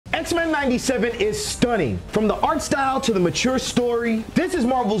X-Men 97 is stunning. From the art style to the mature story, this is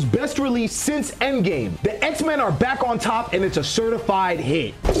Marvel's best release since Endgame. The X-Men are back on top and it's a certified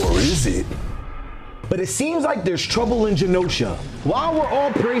hit. Or is it? But it seems like there's trouble in Genosha. While we're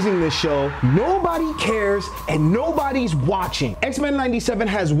all praising this show, nobody cares and nobody's watching. X-Men 97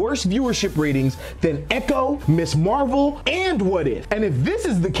 has worse viewership ratings than Echo, Miss Marvel, and What If. And if this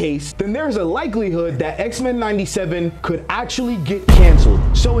is the case, then there's a likelihood that X-Men 97 could actually get canceled.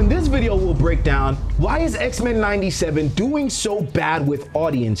 So in this video, we'll break down why is X-Men 97 doing so bad with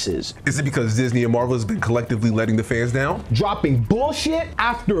audiences? Is it because Disney and Marvel has been collectively letting the fans down? Dropping bullshit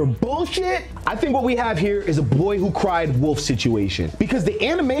after bullshit? I think what we have here is a boy who cried wolf situation, because the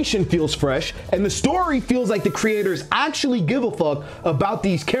animation feels fresh and the story feels like the creators actually give a fuck about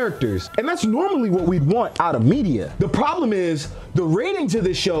these characters, and that's normally what we'd want out of media. The problem is the rating to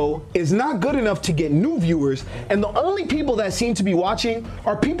this show is not good enough to get new viewers, and the only people that seem to be watching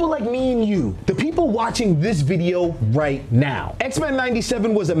are people like me and you, the people watching this video right now. X-Men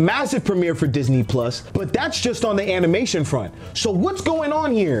 97 was a massive premiere for Disney Plus, but that's just on the animation front. So what's going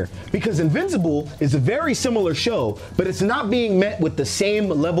on here? Because Invincible is a very similar show, but it's not being met with the same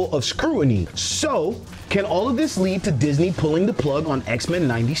level of scrutiny. So, can all of this lead to Disney pulling the plug on X-Men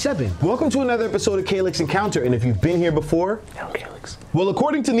 97? Welcome to another episode of Kaylex Encounter, and if you've been here before, hello Kaylex. Well,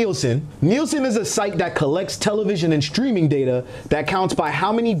 according to Nielsen is a site that collects television and streaming data that counts by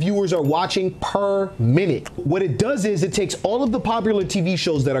how many viewers are watching per minute. What it does is it takes all of the popular TV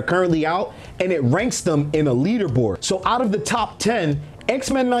shows that are currently out and it ranks them in a leaderboard. So out of the top 10,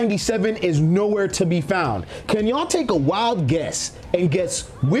 X-Men 97 is nowhere to be found. Can y'all take a wild guess and guess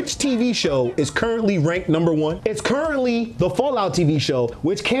which TV show is currently ranked number 1? It's currently the Fallout TV show,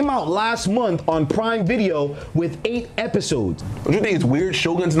 which came out last month on Prime Video with 8 episodes. Don't you think it's weird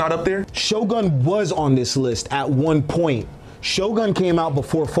Shogun's not up there? Shogun was on this list at one point. Shogun came out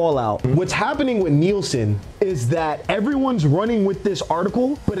before Fallout. What's happening with Nielsen is that everyone's running with this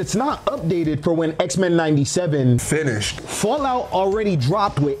article, but it's not updated for when X-Men 97 finished. Fallout already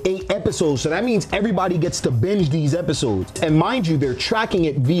dropped with 8 episodes, so that means everybody gets to binge these episodes. And mind you, they're tracking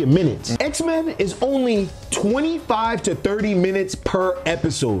it via minutes. X-Men is only 25 to 30 minutes per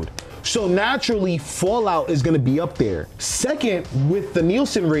episode. So naturally, Fallout is gonna be up there. Second, with the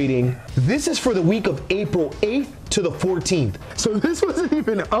Nielsen rating, this is for the week of April 8th to the 14th. So this wasn't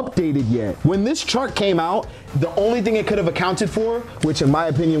even updated yet. When this chart came out, the only thing it could have accounted for, which in my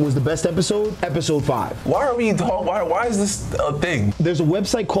opinion was the best episode 5. Why are we talking, why is this a thing? There's a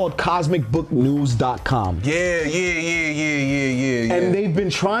website called cosmicbooknews.com. Yeah. And they've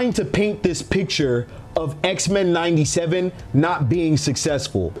been trying to paint this picture of X-Men 97 not being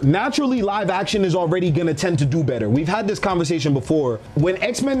successful. Naturally, live action is already gonna tend to do better. We've had this conversation before. When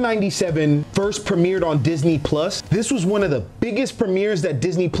X-Men 97 first premiered on Disney Plus, this was one of the biggest premieres that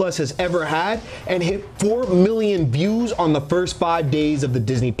Disney Plus has ever had and hit 4 million views on the first 5 days of the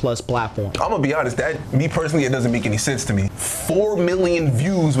Disney Plus platform. I'm gonna be honest, me personally, it doesn't make any sense to me. 4 million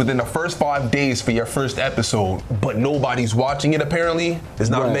views within the first 5 days for your first episode, but nobody's watching it apparently. It's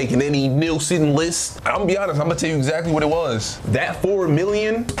not making any Nielsen lists. I'm gonna be honest, I'm gonna tell you exactly what it was. That 4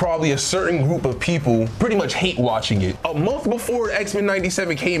 million, probably a certain group of people pretty much hate watching it. A month before X-Men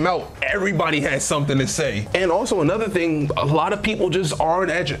 97 came out, everybody had something to say. And also another thing, a lot of people just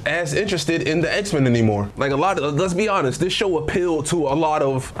aren't as interested in the X-Men anymore. Like let's be honest, this show appealed to a lot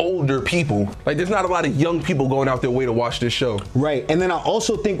of older people. Like there's not a lot of young people going out their way to watch this show. Right, and then I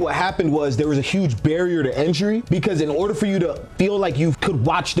also think what happened was there was a huge barrier to entry, because in order for you to feel like you could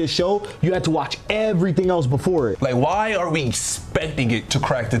watch this show, you had to watch everything else before it. Like, why are we expecting it to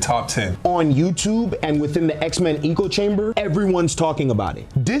crack the top 10? On YouTube and within the X-Men ecochamber, everyone's talking about it.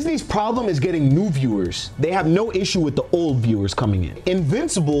 Disney's problem is getting new viewers. They have no issue with the old viewers coming in.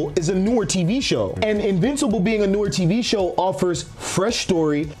 Invincible is a newer TV show, and Invincible being a newer TV show offers fresh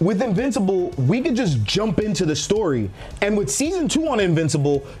story. With Invincible, we could just jump into the story. And with season 2 on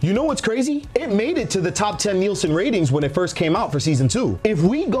Invincible, you know what's crazy? It made it to the top 10 Nielsen ratings when it first came out for season 2. If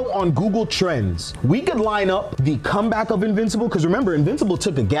we go on Google Trends, we could line up the comeback of Invincible, because remember, Invincible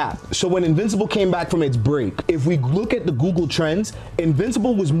took a gap. So when Invincible came back from its break, if we look at the Google Trends,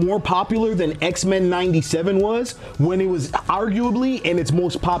 Invincible was more popular than X-Men 97 was when it was arguably in its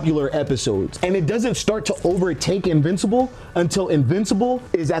most popular episodes. And it doesn't start to overtake Invincible until Invincible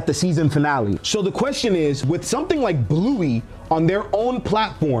is at the season finale. So the question is, with something like Bluey on their own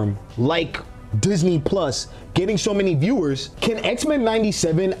platform, like Disney Plus, getting so many viewers, can X-Men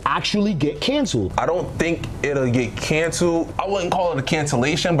 97 actually get canceled? I don't think it'll get canceled. I wouldn't call it a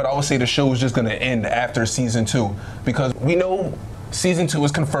cancellation, but I would say the show is just gonna end after season 2, because we know season 2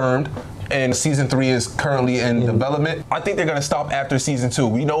 is confirmed. and season 3 is currently in development. I think they're gonna stop after season 2.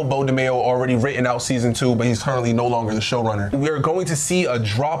 We know DeMayo already written out season 2, but he's currently no longer the showrunner. We're going to see a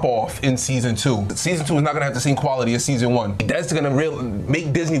drop off in season 2. Season 2 is not gonna have the same quality as season 1. That's gonna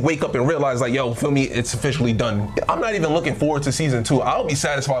make Disney wake up and realize like, yo, feel me, it's officially done. I'm not even looking forward to season 2. I'll be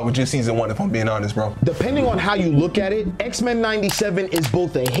satisfied with just season 1 if I'm being honest, bro. Depending on how you look at it, X-Men 97 is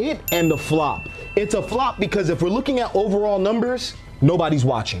both a hit and a flop. It's a flop because if we're looking at overall numbers, nobody's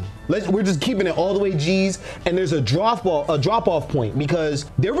watching. We're just keeping it all the way G's, and there's a drop off point because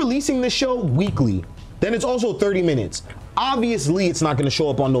they're releasing this show weekly. Then it's also 30 minutes. Obviously, it's not gonna show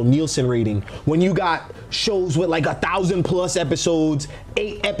up on no Nielsen rating when you got shows with like 1,000+ episodes,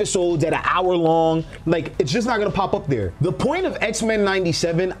 8 episodes at an hour long. Like, it's just not gonna pop up there. The point of X-Men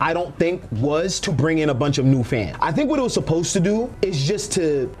 97, I don't think, was to bring in a bunch of new fans. I think what it was supposed to do is just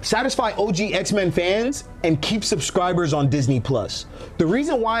to satisfy OG X-Men fans and keep subscribers on Disney+. The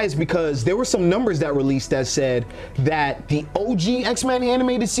reason why is because there were some numbers that released that said that the OG X-Men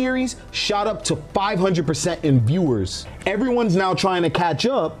animated series shot up to 500% in viewers. Everyone's now trying to catch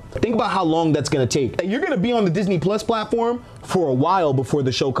up. Think about how long that's gonna take. You're gonna be on the Disney Plus platform for a while before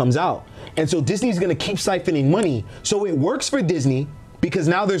the show comes out. And so Disney's gonna keep siphoning money. So it works for Disney because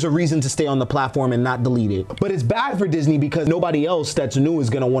now there's a reason to stay on the platform and not delete it. But it's bad for Disney because nobody else that's new is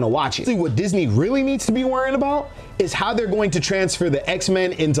gonna wanna watch it. See, what Disney really needs to be worrying about is how they're going to transfer the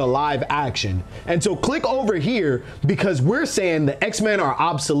X-Men into live action. And so click over here because we're saying the X-Men are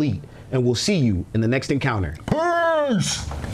obsolete. And we'll see you in the next encounter. Peace!